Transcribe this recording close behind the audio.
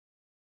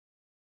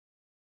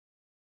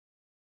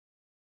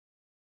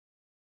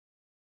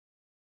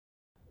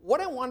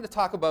what I wanted to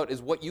talk about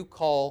is what you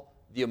call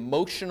the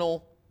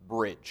emotional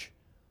bridge.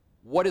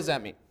 What does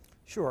that mean?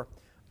 Sure.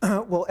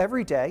 Well,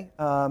 every day,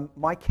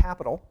 my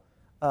capital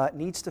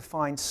needs to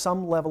find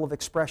some level of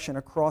expression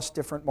across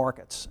different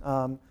markets.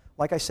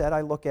 Like I said,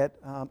 I look at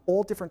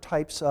all different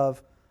types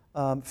of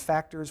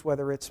factors,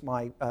 whether it's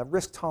my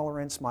risk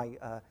tolerance, my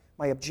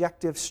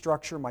objective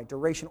structure, my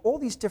duration, all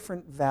these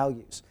different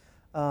values.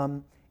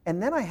 And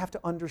then I have to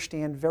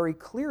understand very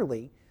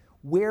clearly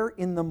where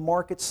in the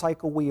market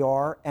cycle we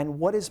are and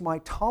what is my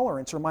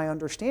tolerance or my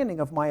understanding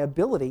of my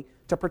ability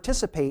to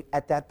participate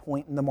at that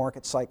point in the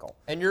market cycle.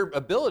 And your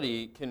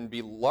ability can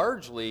be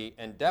largely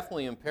and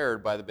definitely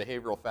impaired by the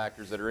behavioral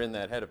factors that are in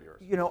that head of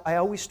yours. You know, I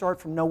always start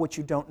from know what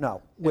you don't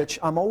know, which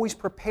I'm always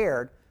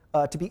prepared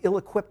to be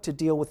ill-equipped to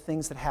deal with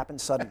things that happen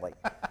suddenly.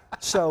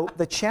 So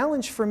the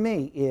challenge for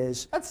me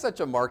is... That's such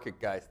a market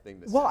guy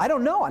thing to say. Well, I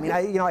don't know. I mean,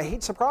 I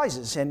hate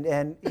surprises, and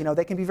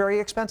they can be very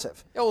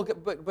expensive. Yeah, well,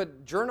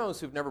 but journos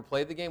who've never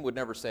played the game would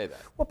never say that.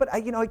 Well, but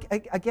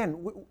again,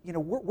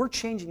 we're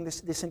changing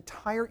this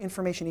entire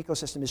information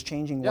ecosystem is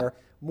changing, where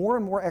more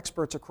and more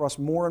experts across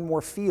more and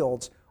more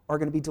fields are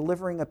going to be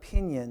delivering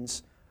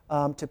opinions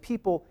to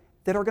people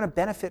that are going to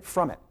benefit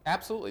from it.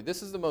 Absolutely.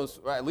 This is the most,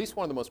 or at least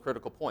one of the most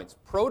critical points.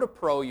 Pro to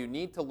pro, you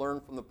need to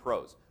learn from the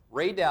pros.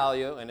 Ray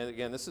Dalio, and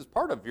again, this is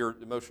part of your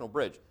emotional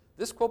bridge.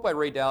 This quote by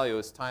Ray Dalio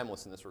is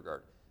timeless in this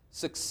regard.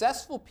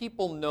 Successful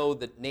people know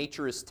that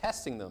nature is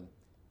testing them,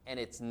 and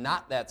it's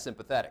not that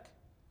sympathetic.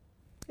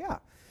 Yeah.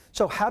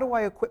 So how do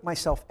I equip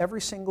myself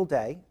every single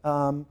day?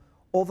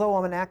 Although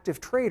I'm an active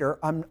trader,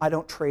 I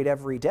don't trade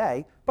every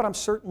day, but I'm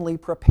certainly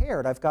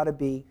prepared. I've got to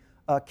be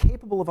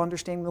capable of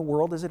understanding the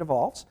world as it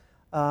evolves.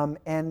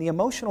 And the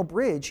emotional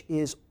bridge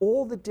is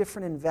all the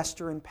different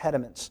investor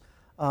impediments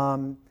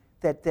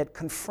that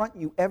confront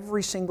you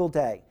every single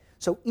day.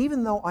 So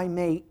even though I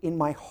may, in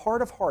my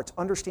heart of hearts,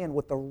 understand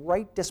what the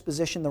right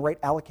disposition, the right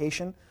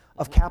allocation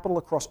of capital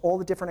across all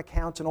the different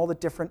accounts and all the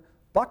different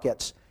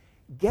buckets,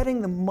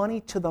 getting the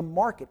money to the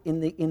market in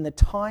the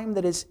time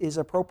that is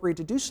appropriate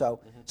to do so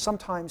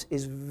sometimes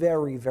is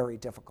very, very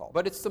difficult.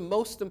 But it's the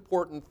most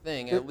important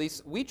thing. At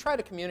least we try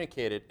to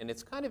communicate it, and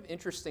it's kind of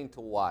interesting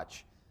to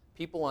watch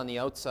people on the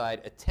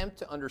outside attempt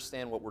to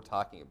understand what we're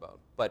talking about.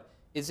 But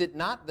is it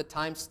not the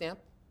timestamp,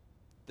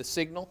 the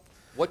signal?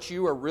 What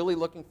you are really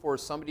looking for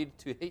is somebody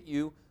to hit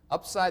you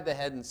upside the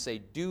head and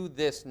say, do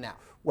this now.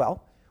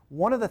 Well,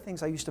 one of the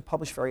things I used to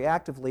publish very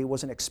actively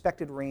was an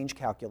expected range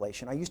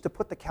calculation. I used to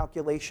put the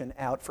calculation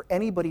out for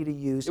anybody to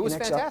use in Excel. It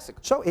was fantastic.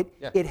 So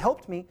it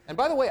helped me. And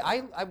by the way,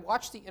 I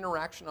watched the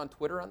interaction on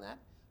Twitter on that.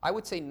 I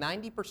would say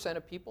 90%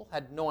 of people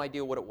had no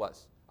idea what it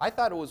was. I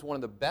thought it was one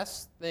of the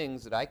best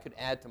things that I could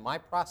add to my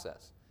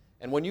process.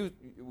 And when you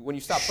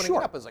stopped putting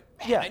it up, I was like,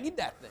 man, I need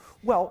that thing.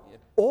 Well,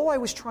 all I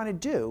was trying to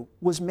do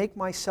was make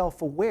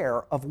myself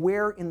aware of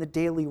where in the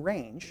daily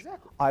range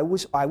I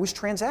was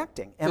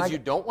transacting. Because you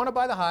don't want to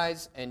buy the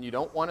highs and you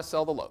don't want to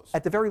sell the lows.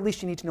 At the very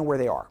least, you need to know where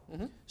they are.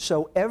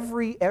 So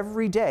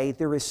every day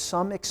there is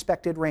some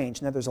expected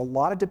range. Now there's a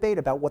lot of debate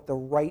about what the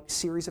right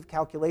series of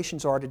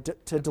calculations are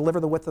to deliver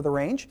the width of the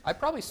range. I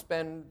probably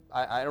spend,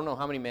 I don't know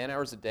how many man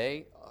hours a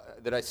day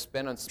that I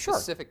spend on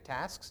specific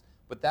tasks,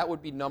 but that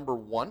would be number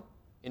one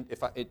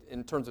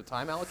in terms of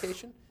time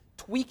allocation.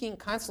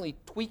 Constantly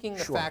tweaking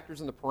the factors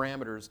and the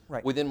parameters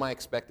within my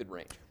expected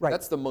range.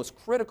 That's the most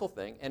critical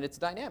thing, and it's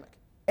dynamic.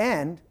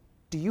 And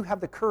do you have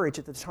the courage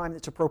at the time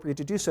that's appropriate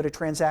to do so to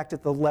transact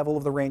at the level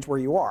of the range where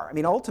you are? I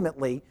mean,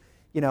 ultimately,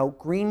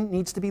 green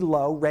needs to be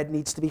low, red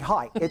needs to be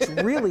high. It's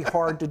really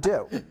hard to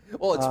do.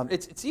 Well,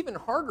 it's even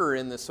harder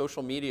in the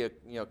social media,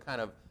 kind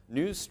of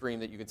news stream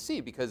that you can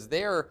see, because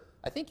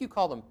I think you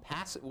call them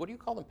passive. What do you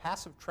call them?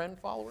 Passive trend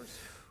followers?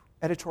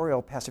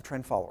 Editorial passive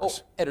trend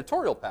followers. Oh,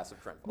 editorial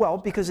passive trend followers. Well,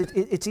 because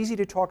it's easy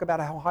to talk about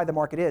how high the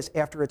market is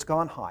after it's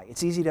gone high.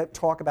 It's easy to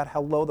talk about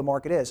how low the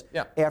market is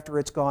after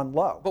it's gone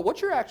low. But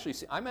what you're actually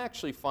seeing, I'm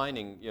actually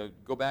finding,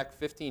 go back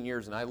 15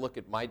 years and I look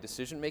at my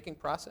decision-making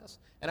process,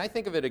 and I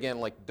think of it again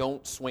like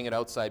don't swing at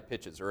outside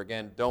pitches, or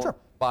again, don't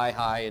buy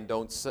high and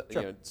don't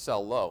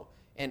sell low.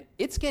 And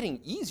it's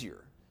getting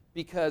easier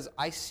because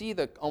I see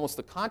almost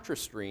the contra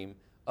stream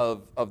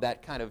of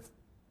that kind of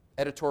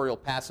editorial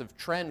passive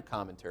trend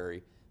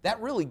commentary. That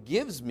really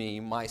gives me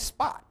my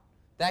spot.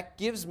 That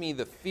gives me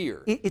the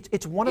fear.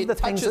 It's one of the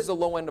things touches the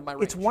low end of my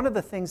range. It's one of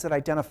the things that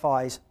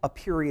identifies a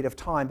period of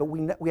time, but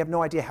we have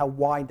no idea how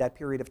wide that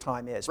period of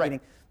time is.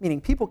 Meaning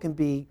people can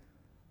be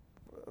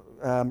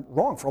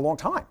wrong for a long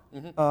time.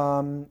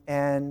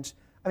 And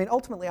I mean,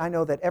 ultimately, I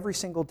know that every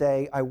single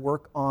day I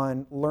work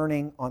on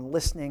learning, on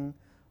listening.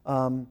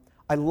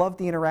 I love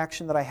the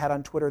interaction that I had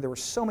on Twitter. There were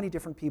so many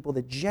different people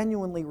that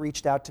genuinely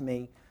reached out to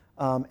me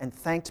and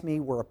thanked me,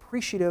 were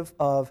appreciative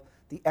of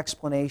the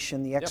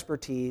explanation, the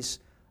expertise.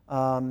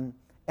 And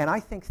I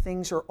think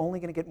things are only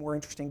going to get more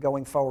interesting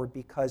going forward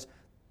because,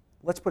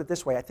 let's put it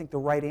this way, I think the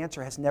right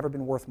answer has never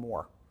been worth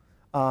more.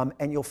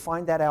 And you'll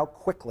find that out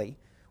quickly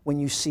when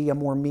you see a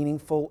more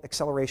meaningful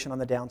acceleration on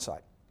the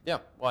downside. Yeah,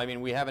 well, I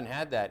mean, we haven't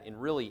had that in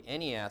really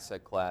any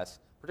asset class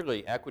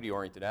particularly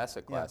equity-oriented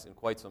asset class, in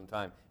quite some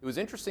time. It was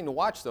interesting to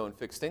watch, though, in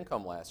fixed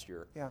income last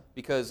year,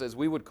 because as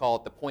we would call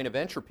it, the point of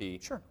entropy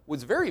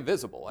was very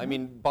visible. I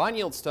mean, bond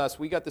yields to us,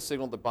 we got the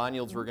signal that bond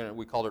yields were going to,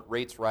 we called it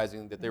rates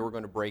rising, that they were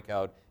going to break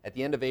out at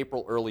the end of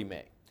April, early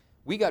May.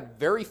 We got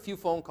very few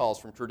phone calls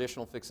from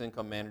traditional fixed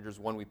income managers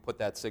when we put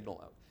that signal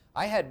out.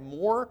 I had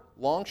more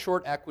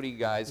long-short equity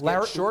guys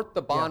get short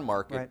the bond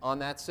market on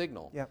that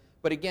signal.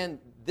 But again,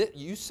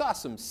 you saw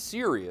some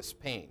serious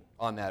pain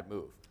on that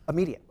move.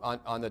 Immediate.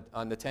 On the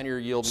 10-year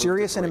yield.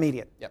 Serious and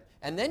immediate. Yep.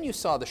 And then you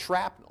saw the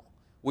shrapnel,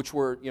 which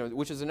were,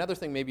 which is another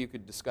thing maybe you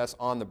could discuss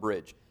on the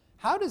bridge.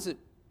 How does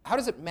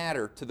it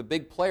matter to the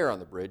big player on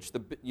the bridge, the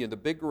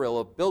big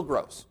gorilla, Bill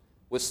Gross,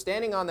 was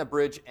standing on the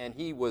bridge and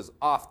he was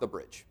off the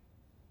bridge?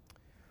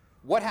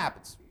 What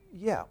happens?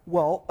 Yeah.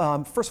 Well,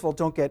 first of all,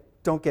 don't get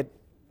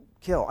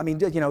killed. I mean,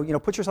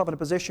 put yourself in a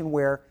position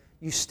where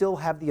you still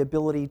have the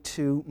ability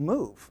to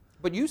move.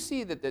 But you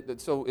see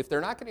that so if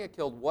they're not going to get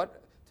killed,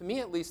 what? To me,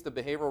 at least, the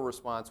behavioral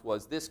response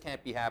was this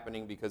can't be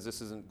happening because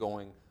this isn't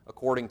going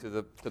according to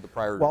the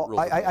prior rules. Well,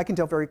 I can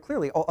tell very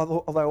clearly,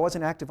 although I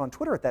wasn't active on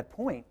Twitter at that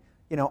point,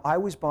 I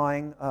was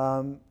buying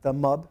the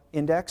MUB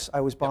index,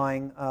 I was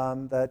buying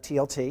the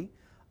TLT,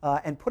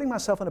 and putting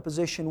myself in a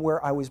position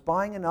where I was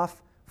buying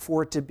enough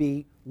for it to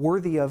be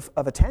worthy of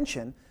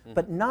attention,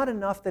 but not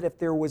enough that if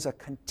there was a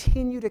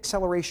continued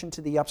acceleration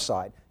to the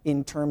upside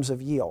in terms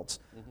of yields.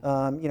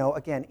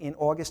 Again, in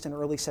August and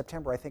early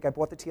September, I think I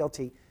bought the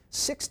TLT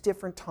 6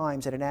 different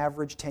times at an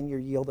average 10-year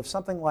yield of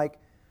something like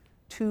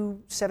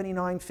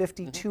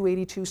 279.50,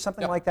 282,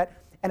 something like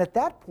that. And at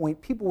that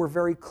point, people were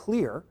very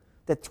clear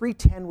that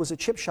 310 was a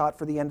chip shot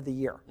for the end of the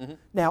year.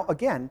 Now,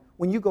 again,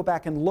 when you go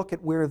back and look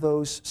at where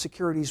those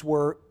securities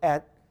were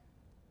at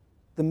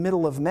the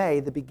middle of May,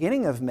 the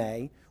beginning of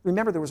May,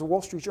 remember there was a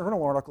Wall Street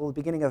Journal article at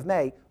the beginning of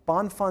May,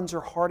 bond funds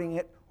are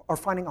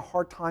finding a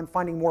hard time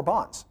finding more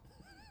bonds.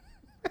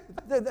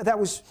 That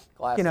was,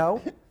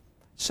 classic.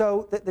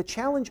 So the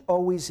challenge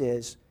always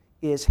is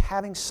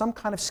having some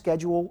kind of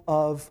schedule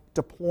of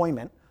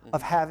deployment,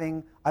 of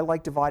having, I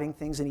like dividing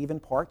things in even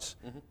parts,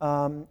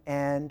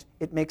 and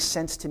it makes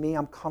sense to me,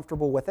 I'm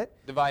comfortable with it.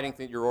 Dividing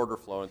your order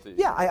flow into...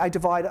 Yeah, I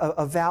divide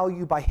a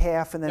value by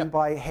half and then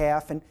by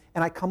half, and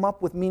I come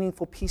up with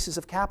meaningful pieces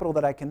of capital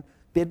that I can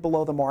bid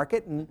below the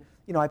market, and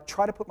I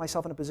try to put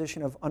myself in a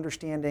position of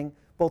understanding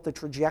both the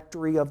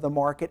trajectory of the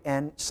market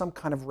and some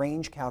kind of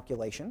range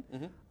calculation.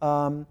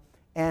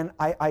 And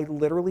I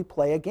literally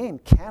play a game.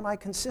 Can I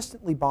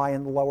consistently buy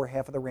in the lower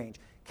half of the range?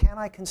 Can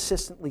I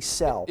consistently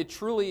sell? It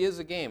truly is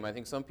a game. I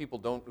think some people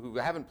who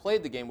haven't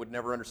played the game would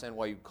never understand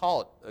why you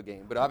call it a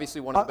game. But obviously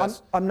one of the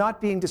best... I'm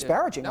not being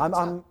disparaging. No,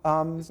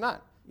 it's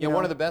not.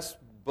 One of the best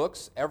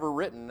books ever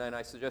written, and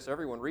I suggest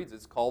everyone reads it,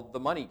 it's called The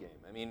Money Game.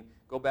 I mean,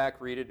 go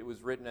back, read it. It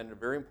was written at a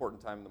very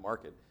important time in the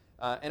market.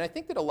 And I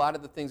think that a lot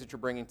of the things that you're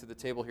bringing to the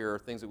table here are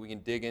things that we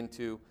can dig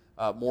into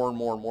more and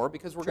more and more,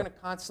 because we're going to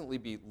constantly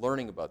be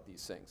learning about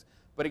these things.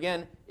 But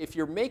again, if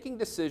you're making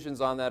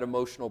decisions on that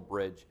emotional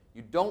bridge,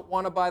 you don't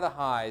want to buy the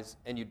highs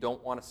and you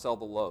don't want to sell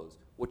the lows.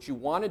 What you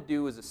want to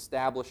do is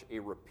establish a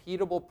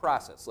repeatable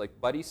process. Like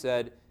Buddy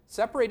said,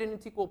 separate it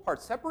into equal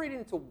parts. Separate it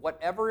into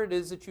whatever it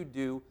is that you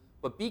do,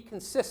 but be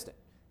consistent,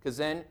 because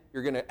then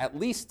you're going to at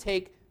least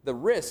take the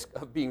risk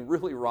of being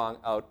really wrong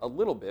out a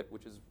little bit,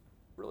 which is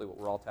really what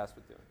we're all tasked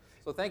with doing.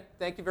 So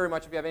thank you very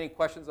much. If you have any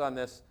questions on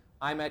this,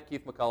 I'm at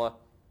Keith McCullough.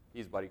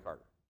 He's Buddy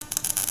Carter.